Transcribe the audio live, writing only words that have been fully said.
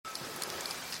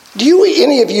Do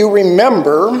any of you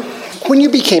remember when you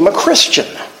became a Christian?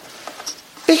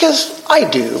 Because I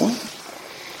do.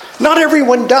 Not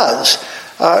everyone does.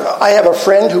 I have a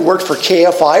friend who worked for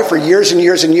KFI for years and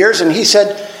years and years, and he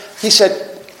said,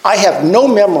 I have no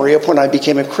memory of when I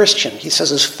became a Christian. He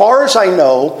says, as far as I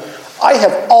know, I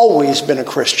have always been a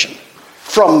Christian.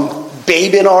 From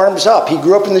babe in arms up. He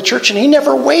grew up in the church and he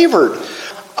never wavered.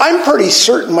 I'm pretty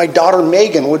certain my daughter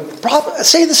Megan would probably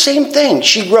say the same thing.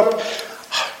 She grew up,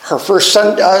 her first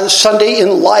Sunday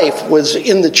in life was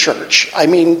in the church. I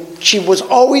mean, she was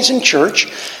always in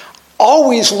church,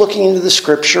 always looking into the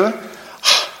scripture.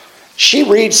 She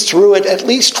reads through it at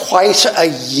least twice a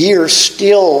year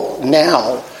still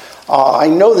now. I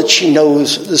know that she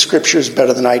knows the scriptures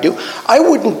better than I do. I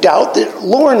wouldn't doubt that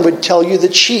Lauren would tell you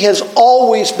that she has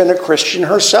always been a Christian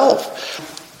herself.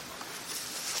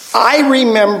 I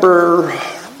remember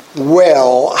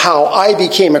well how I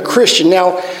became a Christian.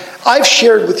 Now, I've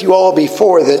shared with you all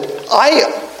before that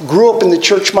I grew up in the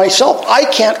church myself. I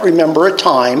can't remember a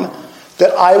time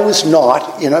that I was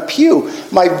not in a pew.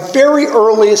 My very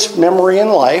earliest memory in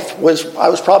life was I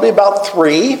was probably about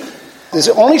 3.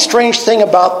 The only strange thing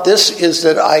about this is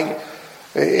that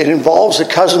it involves a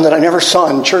cousin that I never saw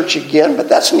in church again, but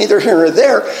that's neither here nor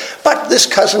there. But this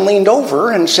cousin leaned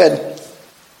over and said,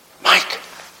 Mike,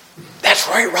 that's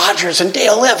Roy Rogers and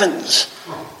Dale Evans.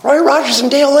 Roy Rogers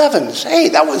and Dale Evans. Hey,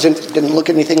 didn't look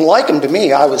anything like them to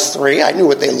me. I was 3. I knew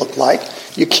what they looked like.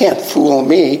 You can't fool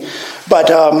me. But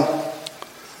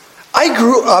I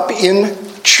grew up in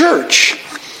church.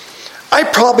 I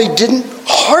probably didn't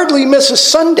hardly miss a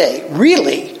Sunday,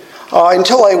 really,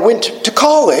 until I went to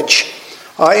college.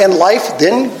 And life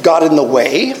then got in the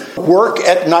way. Work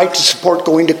at night to support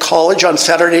going to college on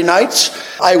Saturday nights,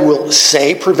 I will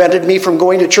say, prevented me from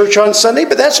going to church on Sunday,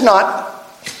 but that's not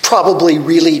probably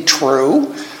really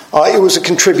true. It was a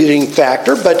contributing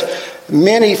factor, but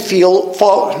many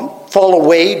fall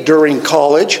away during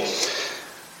college.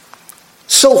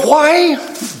 So why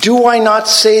do I not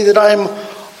say that I'm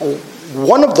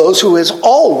one of those who has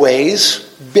always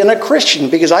been a Christian?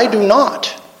 Because I do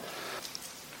not.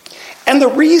 And the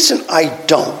reason I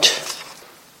don't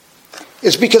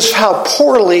is because of how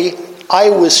poorly I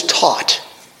was taught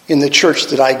in the church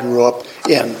that I grew up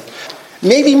in.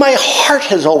 Maybe my heart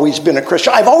has always been a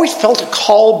Christian. I've always felt a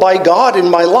call by God in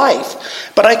my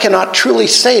life, but I cannot truly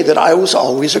say that I was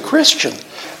always a Christian.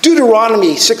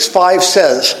 Deuteronomy 6:5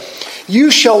 says,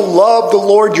 "You shall love the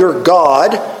Lord your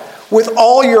God with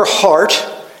all your heart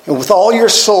and with all your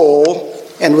soul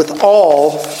and with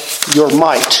all your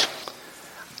might."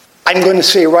 I'm going to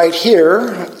say right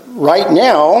here, right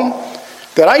now,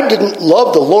 that I didn't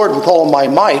love the Lord with all my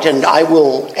might, and I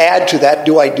will add to that,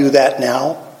 do I do that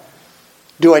now?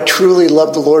 Do I truly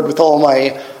love the Lord with all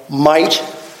my might?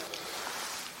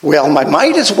 Well, my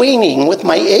might is waning with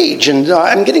my age, and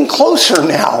I'm getting closer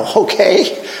now,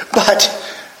 okay?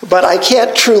 But I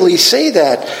can't truly say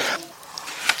that.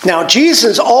 Now,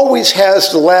 Jesus always has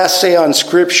the last say on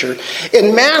Scripture.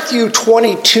 In Matthew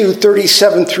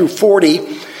 22:37 through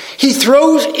 40, he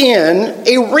throws in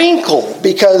a wrinkle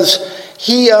because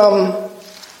he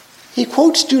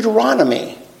quotes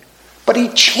Deuteronomy, but he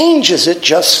changes it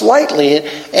just slightly.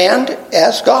 And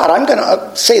as God, I'm going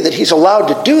to say that he's allowed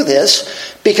to do this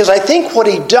because I think what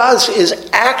he does is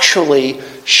actually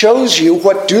shows you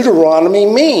what Deuteronomy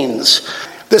means.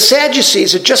 The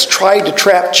Sadducees had just tried to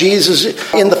trap Jesus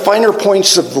in the finer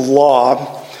points of the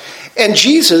law, and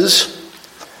Jesus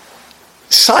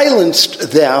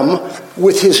silenced them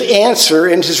with his answer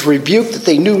and his rebuke that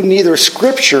they knew neither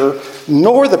Scripture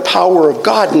nor the power of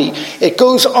God. And it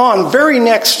goes on, very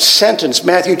next sentence,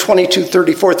 Matthew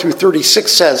 22:34 through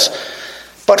 36 says,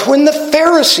 "But when the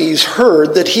Pharisees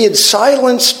heard that he had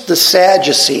silenced the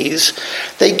Sadducees,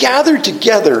 they gathered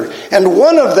together, and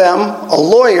one of them, a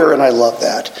lawyer," and I love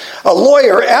that, a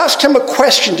lawyer asked him a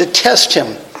question to test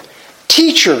him.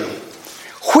 "Teacher,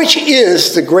 which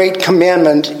is the great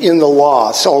commandment in the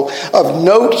law?" So of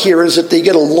note here is that they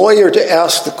get a lawyer to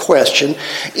ask the question.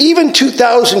 Even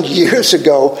 2,000 years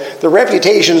ago, the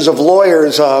reputations of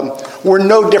lawyers were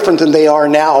no different than they are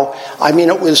now. I mean,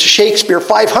 it was Shakespeare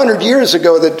 500 years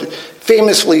ago that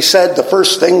famously said the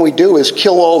first thing we do is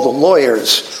kill all the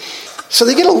lawyers. So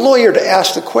they get a lawyer to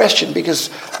ask the question because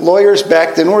lawyers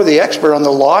back then were the expert on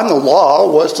the law, and the law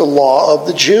was the law of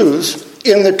the Jews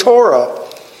in the Torah.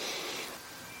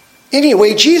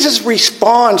 Anyway, Jesus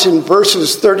responds in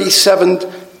verses 37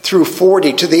 through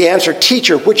 40 to the answer,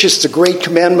 "Teacher, which is the great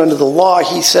commandment of the law?"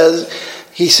 He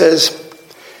says,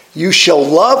 "You shall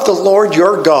love the Lord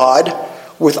your God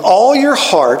with all your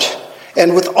heart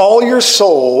and with all your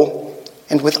soul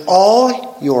and with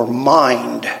all your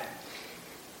mind."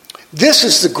 This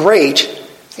is the great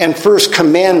and first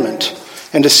commandment.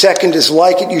 And the second is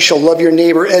like it, you shall love your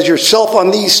neighbor as yourself.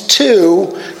 On these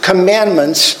two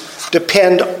commandments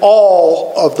depend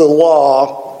all of the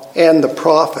law and the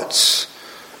prophets.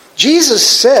 Jesus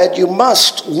said you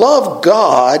must love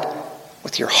God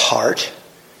with your heart,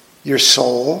 your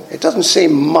soul. It doesn't say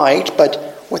might,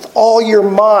 but with all your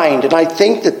mind. And I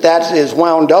think that is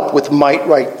wound up with might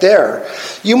right there.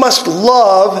 You must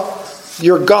love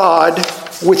your God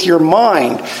with your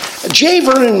mind. J.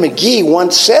 Vernon McGee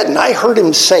once said, and I heard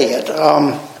him say it,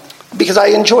 because I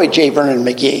enjoy J. Vernon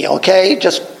McGee, okay?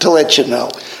 Just to let you know.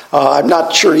 I'm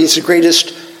not sure he's the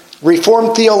greatest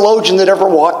Reformed theologian that ever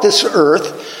walked this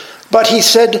earth, but he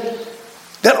said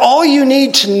that all you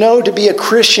need to know to be a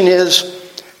Christian is,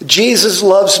 Jesus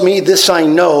loves me, this I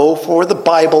know, for the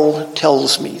Bible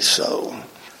tells me so.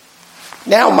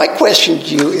 Now, my question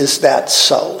to you, is that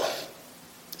so?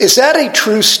 Is that a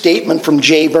true statement from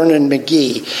J. Vernon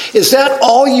McGee? Is that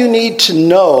all you need to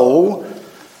know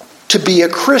to be a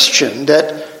Christian,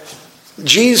 that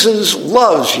Jesus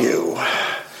loves you?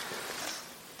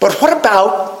 But what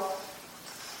about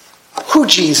who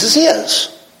Jesus is?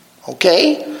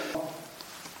 Okay?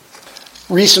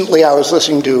 Recently, I was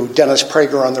listening to Dennis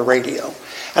Prager on the radio,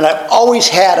 and I've always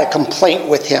had a complaint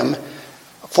with him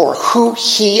for who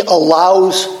he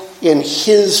allows in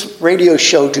his radio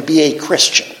show to be a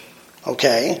Christian,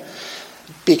 okay?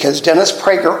 Because Dennis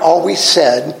Prager always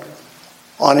said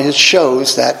on his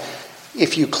shows that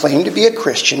if you claim to be a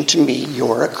Christian, to me,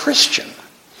 you're a Christian.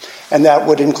 And that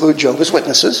would include Jehovah's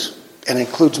Witnesses, and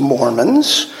includes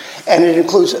Mormons, and it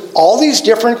includes all these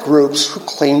different groups who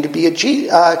claim to be a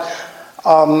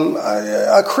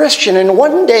Christian. And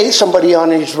one day, somebody on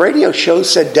his radio show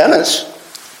said, Dennis,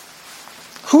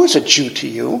 who is a Jew to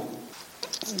you?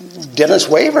 Dennis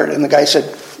wavered, and the guy said,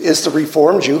 is the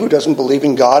Reformed Jew who doesn't believe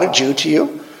in God a Jew to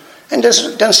you? And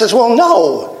Dennis says, well,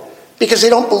 no, because they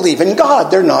don't believe in God.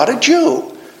 They're not a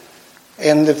Jew.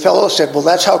 And the fellow said, well,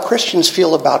 that's how Christians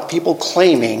feel about people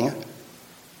claiming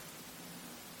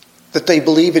that they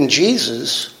believe in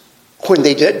Jesus when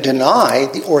they deny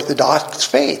the Orthodox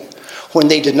faith, when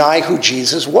they deny who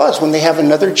Jesus was, when they have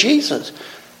another Jesus.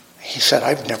 He said,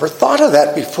 I've never thought of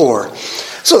that before.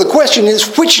 So the question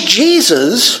is, which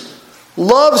Jesus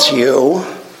loves you?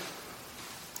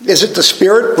 Is it the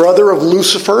spirit brother of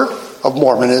Lucifer, of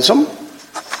Mormonism?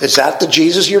 Is that the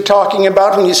Jesus you're talking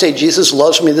about when you say, Jesus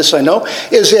loves me, this I know?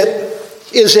 Is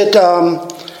it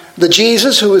the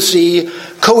Jesus who is the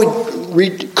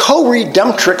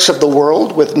co-redemptrix of the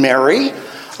world with Mary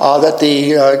that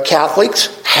the Catholics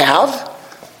have?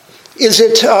 Is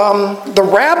it the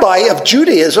rabbi of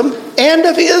Judaism and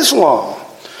of Islam?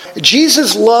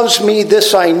 Jesus loves me,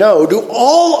 this I know. Do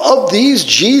all of these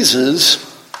Jesus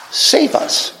save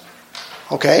us?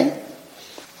 Okay?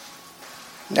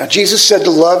 Now, Jesus said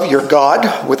to love your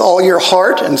God with all your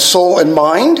heart and soul and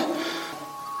mind.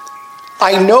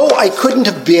 I know I couldn't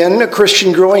have been a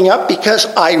Christian growing up because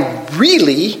I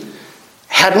really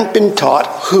hadn't been taught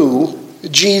who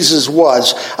Jesus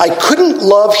was. I couldn't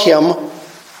love him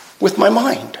with my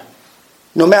mind.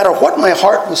 No matter what my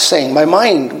heart was saying, my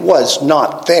mind was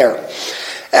not there.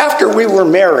 After we were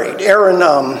married, Erin,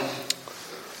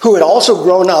 who had also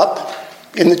grown up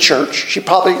in the church,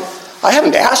 I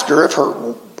haven't asked her if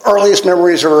her earliest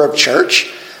memories are of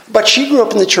church, but she grew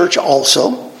up in the church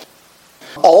also.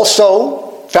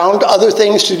 Also found other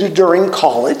things to do during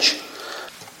college.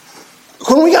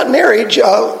 When we got married,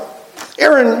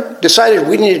 Erin decided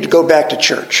we needed to go back to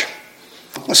church.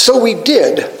 So we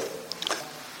did.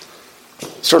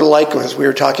 Sort of like as we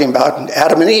were talking about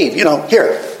Adam and Eve,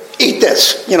 here, eat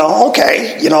this,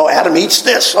 okay, Adam eats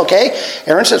this, okay?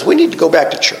 Erin says, we need to go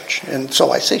back to church. And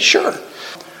so I say, sure.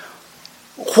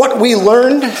 What we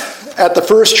learned at the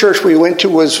first church we went to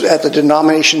was at the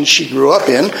denomination she grew up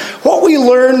in. What we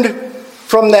learned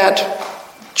from that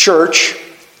church,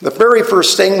 the very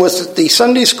first thing, was that the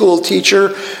Sunday school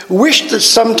teacher wished that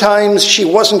sometimes she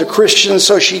wasn't a Christian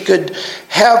so she could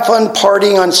have fun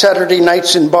partying on Saturday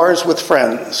nights in bars with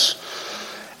friends.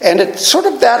 And at sort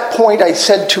of that point, I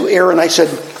said to Erin, I said,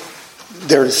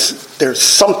 there's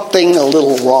something a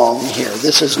little wrong here.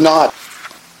 This is not.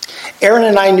 Erin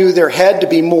and I knew there had to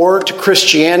be more to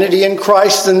Christianity in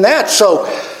Christ than that. So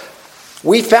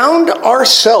we found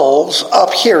ourselves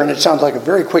up here, and it sounds like a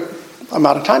very quick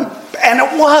amount of time. And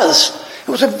it was. It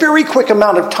was a very quick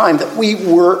amount of time that we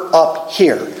were up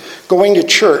here, going to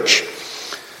church.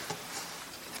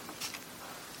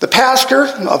 The pastor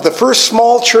of the first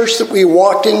small church that we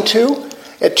walked into,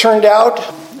 it turned out,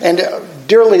 and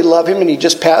dearly love him, and he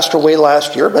just passed away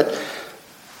last year, but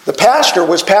the pastor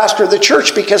was pastor of the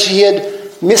church because he had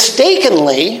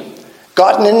mistakenly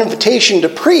got an invitation to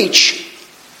preach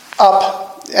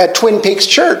up at Twin Peaks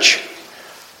Church.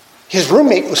 His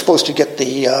roommate was supposed to get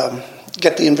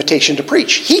the invitation to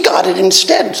preach. He got it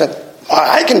instead and said,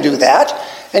 I can do that,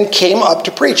 and came up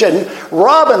to preach. And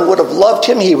Robin would have loved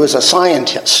him. He was a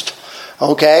scientist.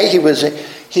 Okay?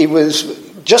 He was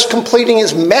just completing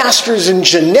his master's in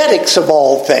genetics of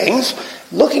all things,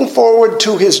 looking forward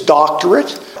to his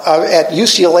doctorate at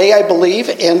UCLA, I believe,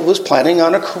 and was planning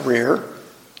on a career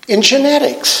in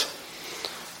genetics.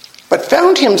 But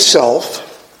found himself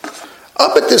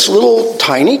up at this little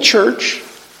tiny church,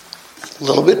 a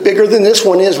little bit bigger than this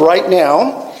one is right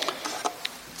now,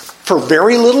 for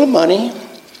very little money,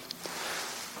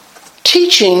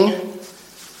 teaching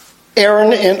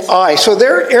Aaron and I. So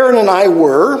there Aaron and I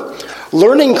were,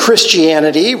 learning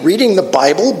Christianity, reading the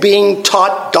Bible, being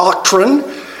taught doctrine.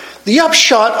 The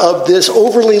upshot of this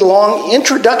overly long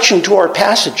introduction to our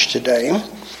passage today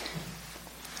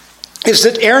is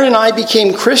that Aaron and I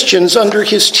became Christians under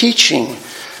his teaching.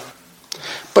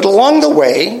 But along the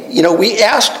way, we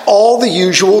asked all the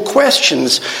usual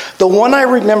questions. The one I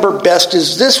remember best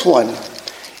is this one.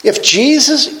 If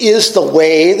Jesus is the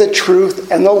way, the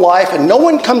truth, and the life, and no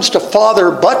one comes to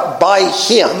Father but by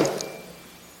him,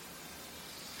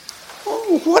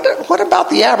 what about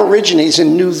the Aborigines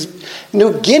in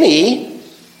New Guinea,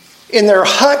 in their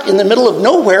hut in the middle of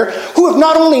nowhere, who have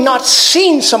not only not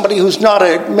seen somebody who's not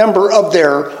a member of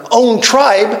their own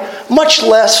tribe, much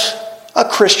less a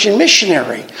Christian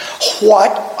missionary?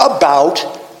 What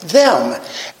about them?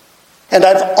 And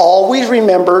I've always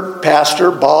remembered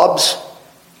Pastor Bob's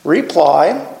reply,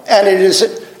 and it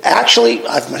is actually,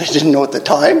 I didn't know at the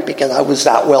time because I was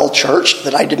that well churched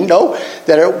that I didn't know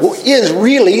that it is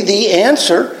really the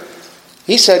answer.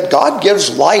 He said, God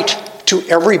gives light to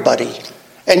everybody,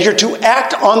 and you're to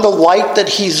act on the light that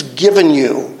he's given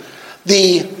you.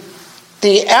 The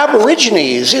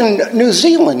Aborigines in New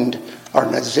Zealand, or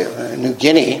New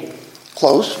Guinea,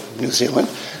 close, New Zealand,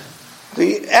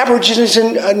 the Aborigines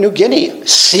in New Guinea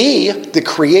see the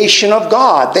creation of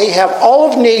God. They have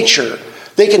all of nature.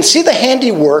 They can see the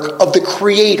handiwork of the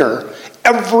Creator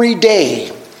every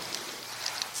day.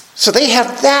 So they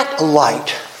have that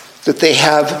light that they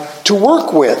have to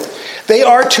work with. They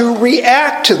are to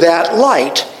react to that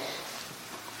light.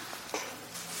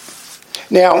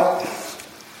 Now,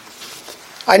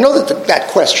 I know that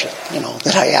question,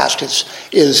 that I asked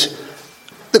is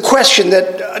the question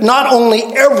that not only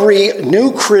every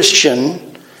new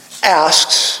Christian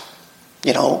asks,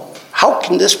 how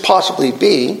can this possibly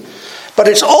be? But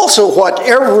it's also what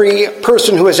every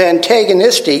person who is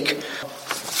antagonistic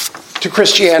to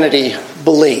Christianity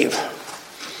believe.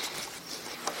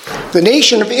 The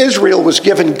nation of Israel was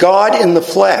given God in the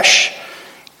flesh.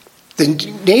 The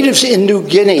natives in New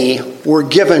Guinea were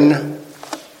given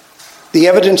the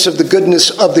evidence of the goodness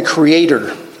of the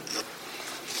Creator.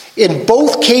 In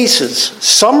both cases,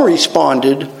 some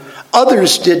responded,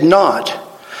 others did not.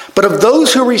 But of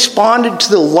those who responded to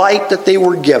the light that they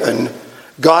were given,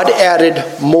 God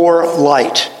added more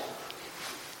light.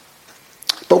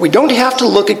 But we don't have to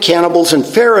look at cannibals and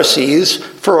Pharisees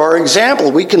for our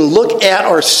example. We can look at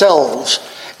ourselves.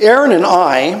 Aaron and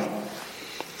I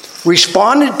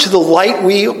responded to the light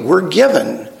we were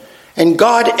given, and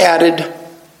God added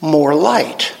more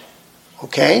light.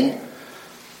 Okay?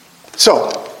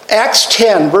 So, Acts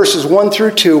 10, verses 1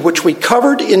 through 2, which we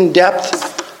covered in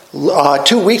depth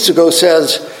 2 weeks ago,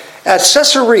 says, at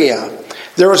Caesarea,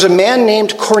 there was a man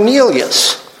named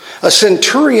Cornelius, a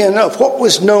centurion of what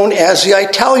was known as the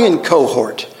Italian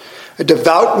cohort, a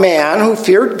devout man who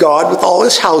feared God with all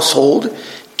his household,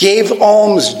 gave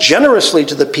alms generously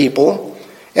to the people,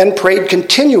 and prayed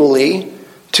continually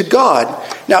to God.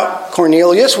 Now,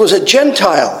 Cornelius was a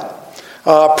Gentile,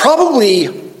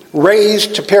 probably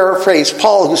raised, to paraphrase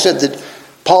Paul, said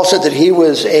that he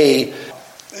was a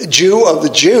Jew of the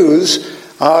Jews.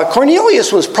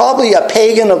 Cornelius was probably a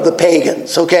pagan of the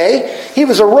pagans, okay? He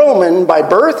was a Roman by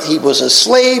birth. He was a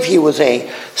slave. He was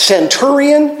a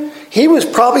centurion. He was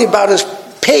probably about as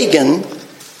pagan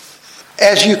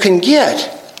as you can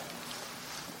get.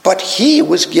 But he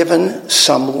was given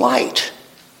some light,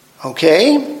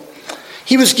 okay?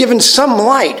 He was given some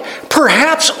light,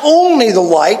 perhaps only the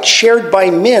light shared by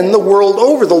men the world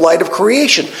over, the light of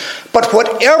creation. But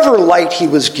whatever light he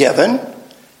was given,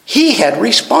 he had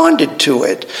responded to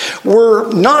it.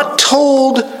 We're not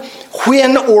told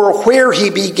when or where he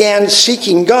began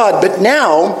seeking God, but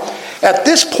now, at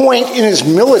this point in his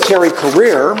military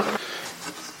career,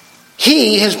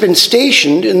 he has been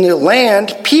stationed in the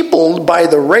land peopled by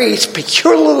the race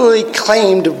peculiarly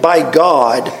claimed by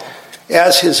God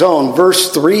as his own.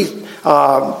 Verse 3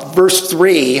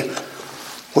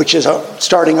 which is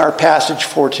starting our passage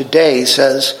for today,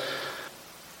 says,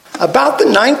 "About the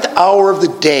 9th hour of the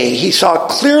day, he saw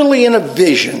clearly in a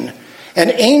vision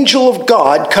an angel of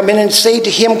God come in and say to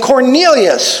him,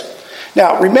 'Cornelius.'"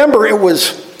 Now, remember, it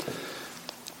was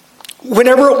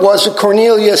whenever it was that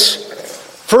Cornelius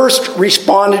first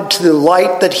responded to the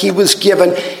light that he was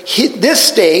given,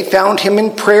 this day found him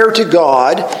in prayer to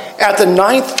God at the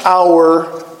 9th hour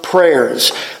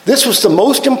prayers. This was the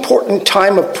most important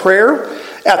time of prayer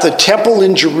at the temple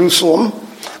in Jerusalem,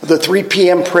 the 3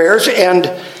 p.m. prayers, and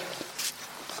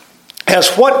as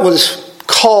what was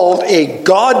called a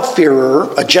God-fearer,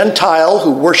 a Gentile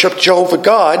who worshiped Jehovah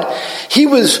God, he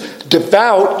was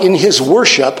devout in his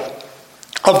worship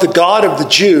of the God of the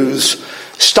Jews,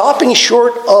 stopping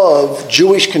short of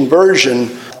Jewish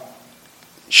conversion,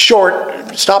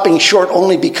 stopping short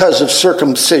only because of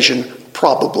circumcision,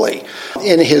 probably,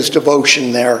 in his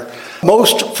devotion there.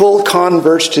 Most full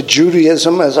converts to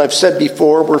Judaism, as I've said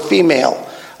before, were female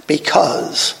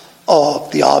because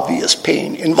of the obvious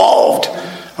pain involved.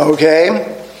 Okay?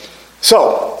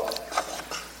 So,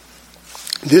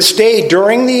 this day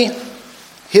during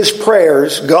his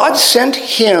prayers, God sent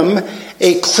him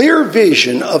a clear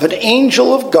vision of an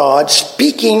angel of God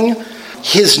speaking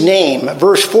his name.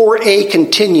 Verse 4a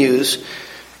continues,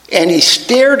 "And he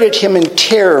stared at him in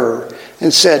terror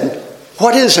and said,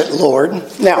 'What is it,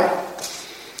 Lord?'" Now,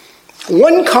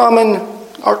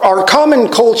 our common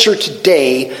culture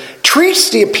today treats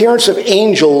the appearance of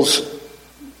angels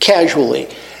casually.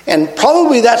 And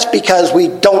probably that's because we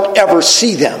don't ever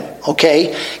see them,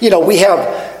 okay? We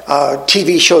have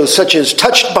TV shows such as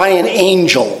Touched by an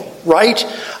Angel, right?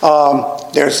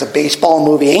 There's the baseball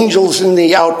movie, Angels in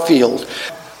the Outfield.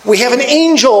 We have an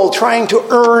angel trying to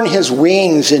earn his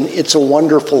wings in It's a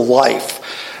Wonderful Life.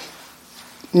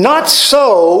 Not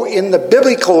so in the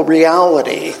biblical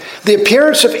reality. The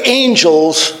appearance of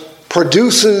angels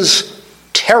produces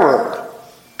terror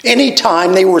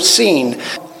anytime they were seen.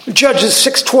 Judges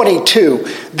 6:22,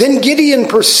 "Then Gideon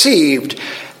perceived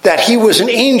that he was an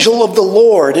angel of the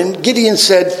Lord, and Gideon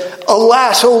said,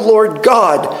 'Alas, O Lord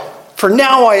God, for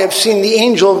now I have seen the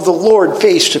angel of the Lord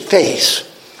face to face.'"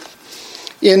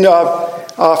 In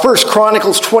 1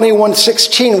 Chronicles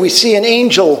 21:16, we see an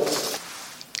angel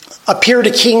appear to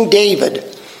King David,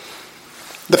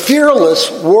 the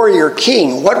fearless warrior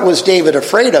king. What was David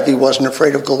afraid of? He wasn't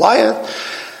afraid of Goliath.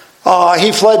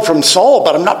 He fled from Saul,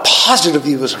 but I'm not positive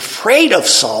he was afraid of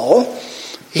Saul.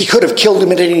 He could have killed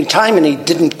him at any time, and he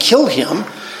didn't kill him.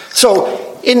 So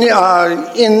in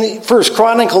 1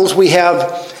 Chronicles we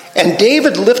have, "And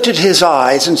David lifted his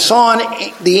eyes and saw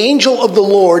the angel of the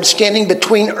Lord standing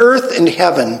between earth and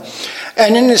heaven,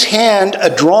 and in his hand a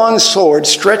drawn sword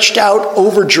stretched out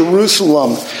over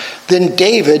Jerusalem. Then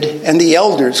David and the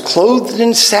elders, clothed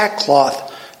in sackcloth,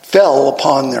 fell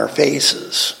upon their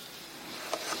faces."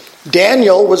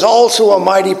 Daniel was also a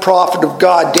mighty prophet of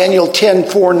God. Daniel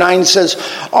 10:4-9 says,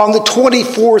 "On the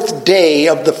 24th day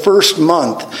of the first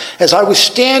month, as I was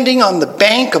standing on the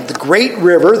bank of the great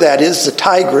river," that is the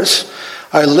Tigris,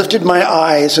 "I lifted my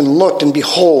eyes and looked, and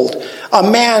behold, a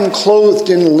man clothed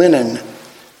in linen,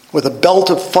 with a belt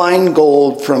of fine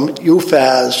gold from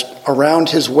Uphaz around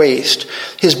his waist.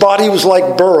 His body was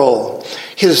like beryl,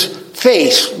 his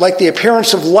face like the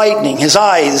appearance of lightning, his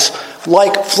eyes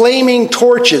like flaming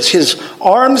torches, his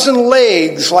arms and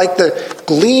legs like the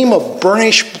gleam of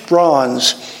burnished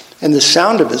bronze, and the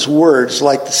sound of his words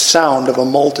like the sound of a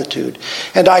multitude.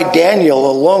 And I, Daniel,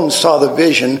 alone saw the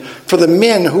vision, for the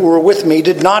men who were with me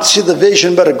did not see the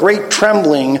vision, but a great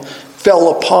trembling fell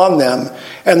upon them,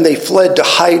 and they fled to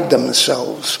hide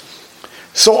themselves.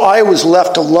 So I was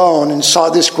left alone and saw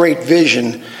this great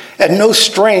vision, and no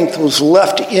strength was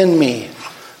left in me.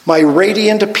 My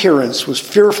radiant appearance was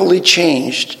fearfully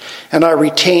changed, and I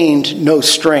retained no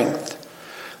strength.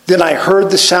 Then I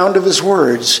heard the sound of his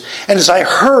words, and as I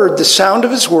heard the sound of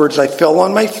his words, I fell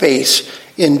on my face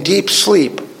in deep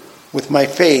sleep with my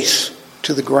face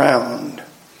to the ground.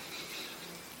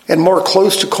 And more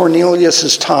close to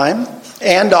Cornelius' time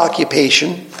and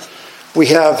occupation, we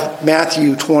have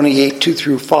Matthew 28,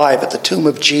 2-5 at the tomb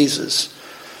of Jesus.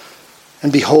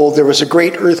 And behold, there was a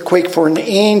great earthquake, for an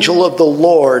angel of the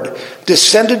Lord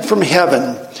descended from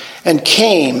heaven and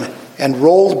came and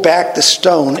rolled back the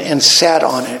stone and sat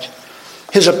on it.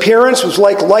 His appearance was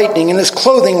like lightning, and his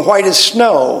clothing white as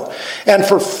snow. And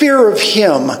for fear of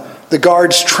him, the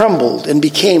guards trembled and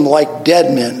became like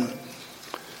dead men.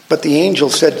 But the angel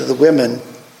said to the women,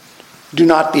 "Do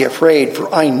not be afraid,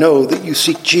 for I know that you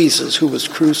seek Jesus who was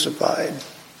crucified."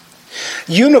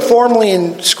 Uniformly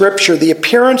in Scripture, the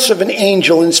appearance of an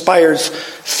angel inspires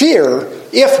fear,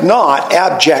 if not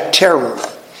abject terror.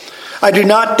 I do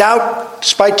not doubt,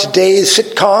 despite today's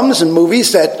sitcoms and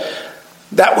movies,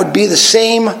 that would be the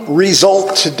same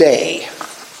result today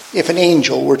if an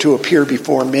angel were to appear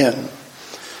before men.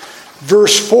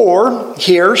 Verse 4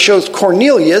 here shows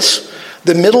Cornelius,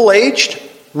 the middle-aged,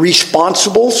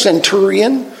 responsible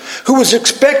centurion, who was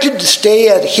expected to stay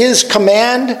at his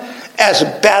command as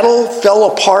a battle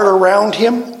fell apart around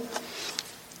him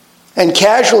and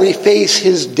casually face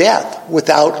his death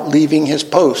without leaving his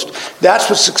post. That's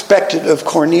what's expected of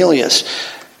Cornelius.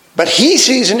 But he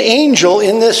sees an angel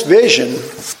in this vision.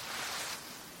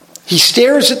 He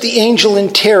stares at the angel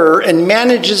in terror and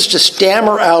manages to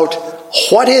stammer out,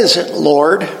 "What is it,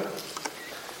 Lord?"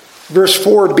 Verse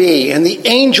 4b, and the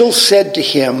angel said to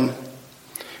him,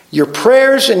 "Your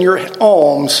prayers and your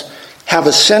alms have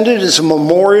ascended as a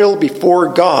memorial before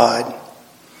God."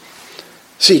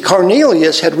 See,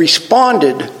 Cornelius had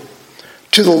responded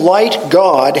to the light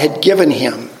God had given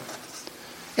him.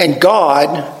 And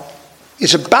God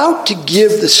is about to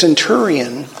give the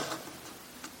centurion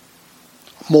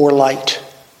more light.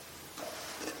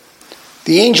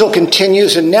 The angel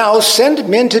continues, "And now send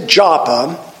men to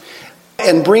Joppa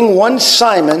and bring one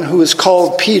Simon who is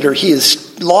called Peter. He is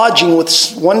lodging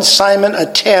with one Simon, a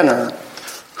tanner,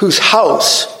 whose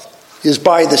house is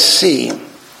by the sea."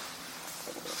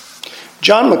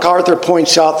 John MacArthur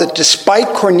points out that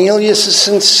despite Cornelius'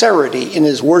 sincerity in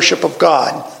his worship of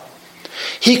God,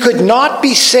 he could not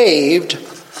be saved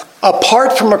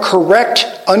apart from a correct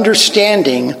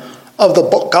understanding of the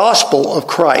gospel of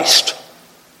Christ.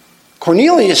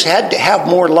 Cornelius had to have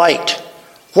more light.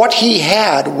 What he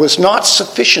had was not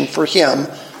sufficient for him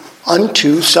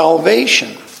unto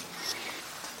salvation.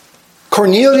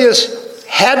 Cornelius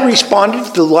had responded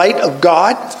to the light of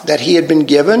God that he had been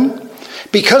given.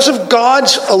 Because of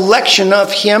God's election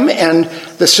of him and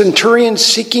the centurion's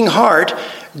seeking heart,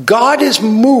 God is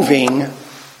moving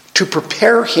to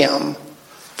prepare him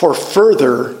for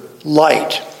further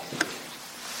light.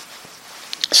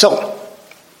 So,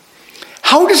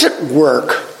 how does it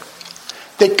work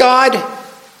that God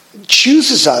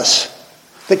chooses us,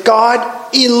 that God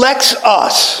elects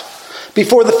us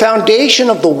before the foundation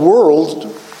of the world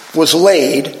was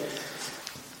laid,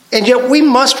 and yet we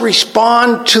must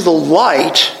respond to the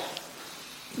light,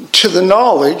 to the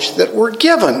knowledge that we're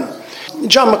given?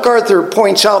 John MacArthur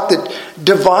points out that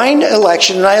divine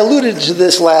election, and I alluded to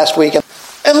this last week,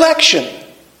 election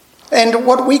and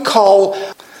what we call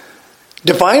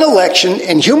divine election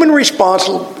and human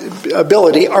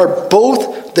responsibility are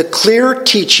both the clear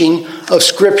teaching of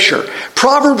Scripture.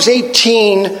 Proverbs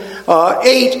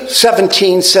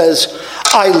 8:17 says,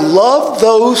 "I love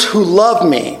those who love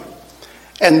me,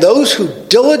 and those who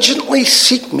diligently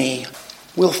seek me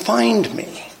will find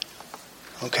me."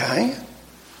 Okay?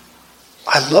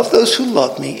 I love those who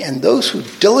love me, and those who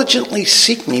diligently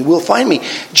seek me will find me.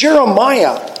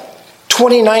 Jeremiah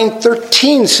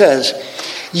 29:13 says,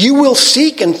 "You will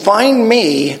seek and find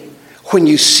me when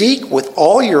you seek with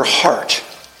all your heart."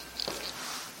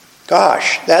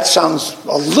 Gosh, that sounds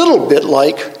a little bit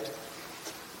like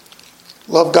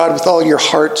love God with all your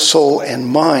heart, soul, and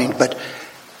mind. But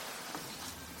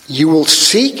you will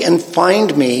seek and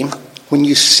find me when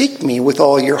you seek me with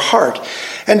all your heart.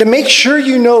 And to make sure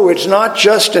you know it's not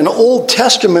just an Old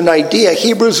Testament idea,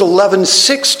 Hebrews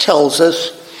 11:6 tells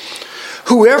us,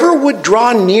 "Whoever would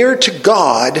draw near to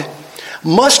God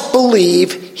must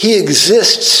believe he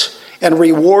exists and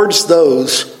rewards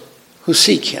those who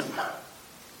seek him."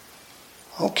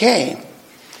 Okay.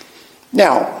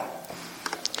 Now,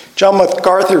 John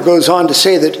MacArthur goes on to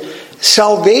say that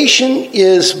salvation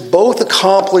is both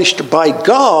accomplished by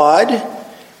God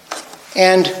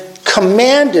and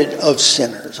commanded of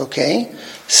sinners, okay?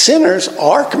 Sinners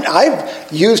are, I've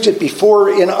used it before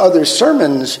in other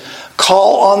sermons,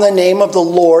 call on the name of the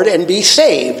Lord and be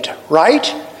saved,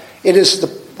 right?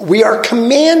 We are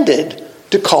commanded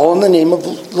to call on the name of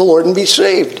the Lord and be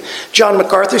saved. John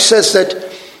MacArthur says that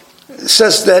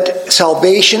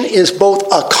salvation is both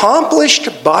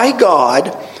accomplished by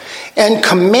God and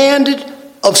commanded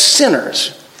of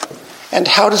sinners. And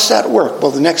how does that work?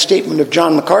 Well, the next statement of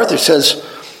John MacArthur says,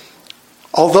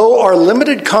 "Although our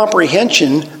limited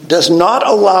comprehension does not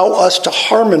allow us to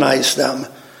harmonize them,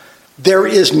 there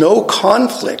is no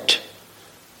conflict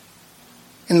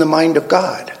in the mind of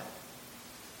God."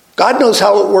 God knows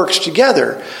how it works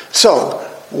together. So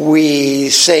we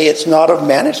say it's not of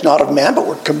man, but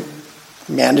we're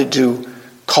commanded to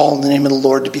call on the name of the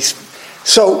Lord to be.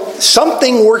 So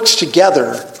something works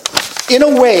together in a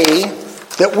way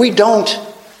that we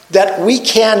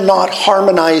cannot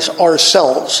harmonize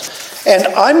ourselves. And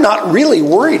I'm not really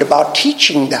worried about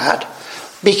teaching that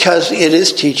because it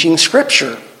is teaching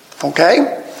Scripture.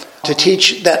 Okay? to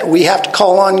teach that we have to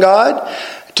call on God,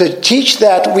 to teach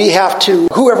that we have to,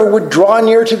 whoever would draw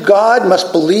near to God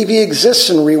must believe he exists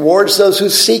and rewards those who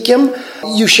seek him.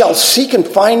 You shall seek and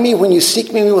find me when you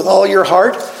seek me with all your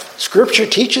heart. Scripture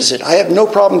teaches it. I have no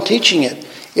problem teaching it.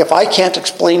 If I can't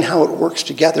explain how it works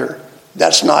together,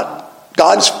 that's not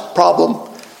God's problem.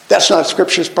 That's not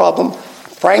Scripture's problem.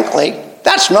 Frankly,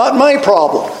 that's not my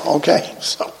problem. Okay?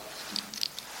 So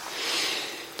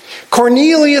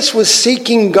Cornelius was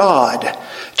seeking God,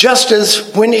 just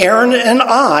as when Aaron and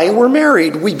I were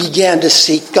married, we began to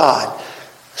seek God.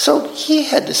 So he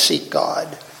had to seek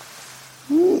God.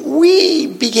 We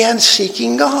began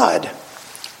seeking God.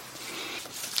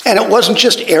 And it wasn't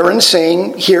just Aaron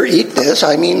saying, here, eat this.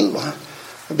 I mean,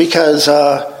 because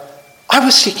I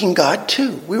was seeking God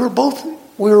too. We were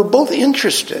both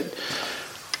interested.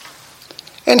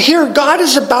 And here God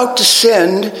is about to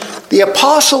send the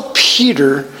Apostle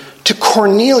Peter to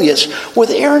Cornelius.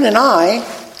 With Aaron and I,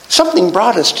 something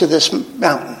brought us to this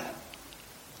mountain.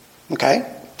 Okay?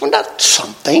 Well, not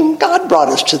something. God brought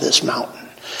us to this mountain.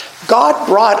 God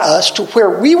brought us to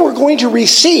where we were going to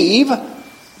receive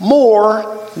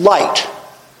more light.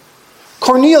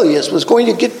 Cornelius was going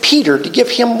to get Peter to give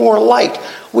him more light.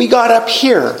 We got up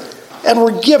here and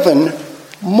were given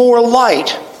more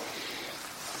light.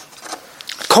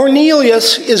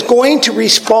 Cornelius is going to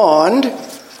respond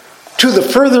to the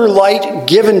further light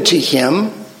given to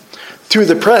him through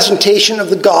the presentation of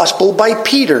the gospel by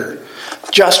Peter,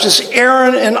 just as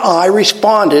Aaron and I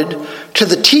responded to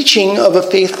the teaching of a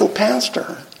faithful pastor,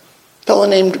 a fellow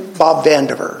named Bob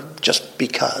Vandiver, just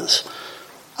because.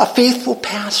 A faithful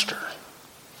pastor.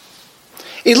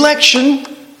 Election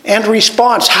and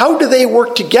response, how do they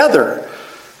work together?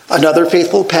 Another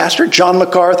faithful pastor, John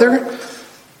MacArthur,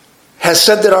 has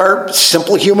said that our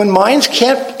simple human minds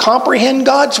can't comprehend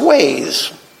God's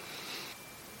ways.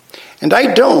 And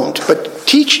I don't, but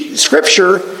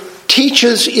Scripture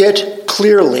teaches it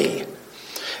clearly.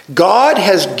 God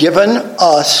has given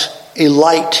us a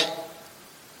light.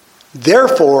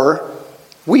 Therefore,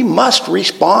 we must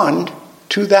respond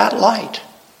to that light.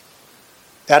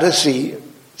 That is the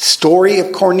story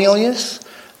of Cornelius.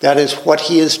 That is what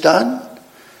he has done.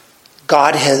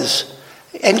 God has,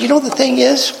 and the thing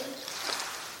is,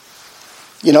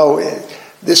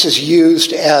 this is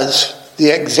used as the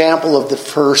example of the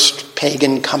first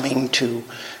pagan coming to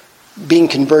being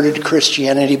converted to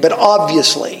Christianity. But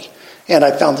obviously, and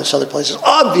I found this other places,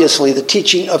 obviously the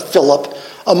teaching of Philip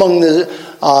among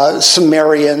the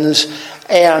Samaritans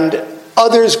and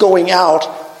others going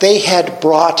out, they had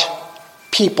brought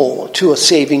people to a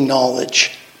saving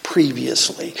knowledge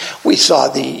previously. We saw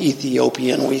the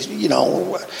Ethiopian,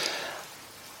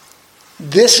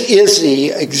 this is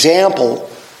the example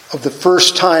of the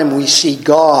first time we see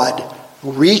God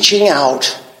reaching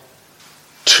out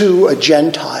to a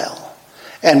Gentile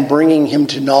and bringing him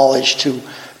to knowledge,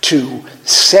 to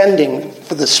sending,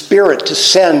 for the Spirit to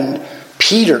send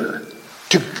Peter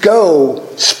to go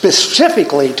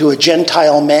specifically to a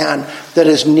Gentile man that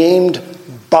is named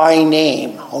by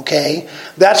name, okay?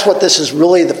 That's what this is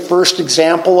really the first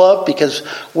example of, because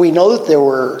we know that there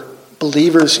were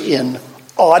believers in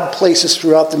odd places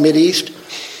throughout the Mideast.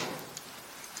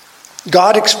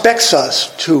 God expects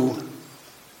us to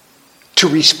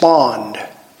respond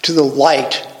to the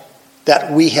light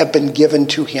that we have been given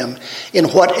to him in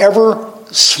whatever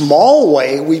small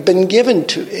way we've been given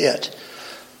to it.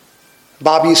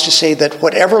 Bob used to say that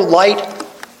whatever light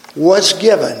was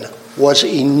given was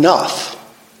enough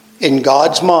in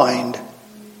God's mind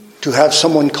to have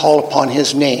someone call upon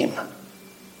his name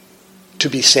to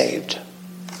be saved.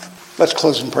 Let's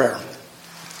close in prayer.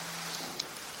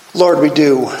 Lord, we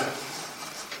do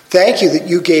thank you that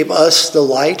you gave us the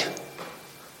light,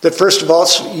 that first of all,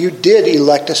 you did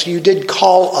elect us, you did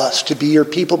call us to be your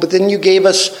people, but then you gave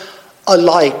us a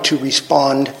light to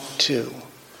respond to.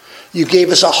 You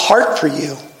gave us a heart for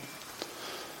you.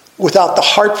 Without the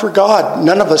heart for God,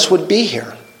 none of us would be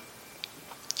here.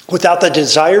 Without the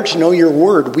desire to know your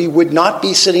word, we would not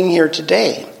be sitting here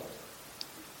today.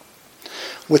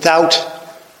 Without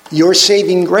your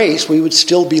saving grace, we would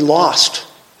still be lost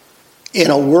in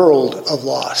a world of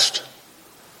lost.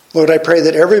 Lord, I pray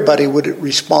that everybody would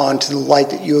respond to the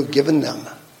light that you have given them.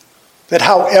 That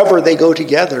however they go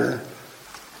together,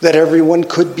 that everyone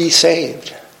could be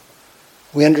saved.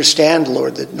 We understand,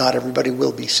 Lord, that not everybody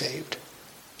will be saved.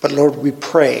 But Lord, we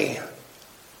pray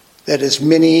that as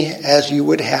many as you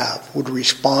would have would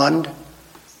respond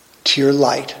to your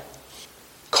light,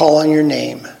 call on your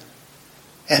name,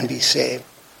 and be saved.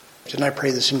 And I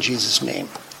pray this in Jesus' name.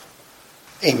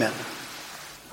 Amen.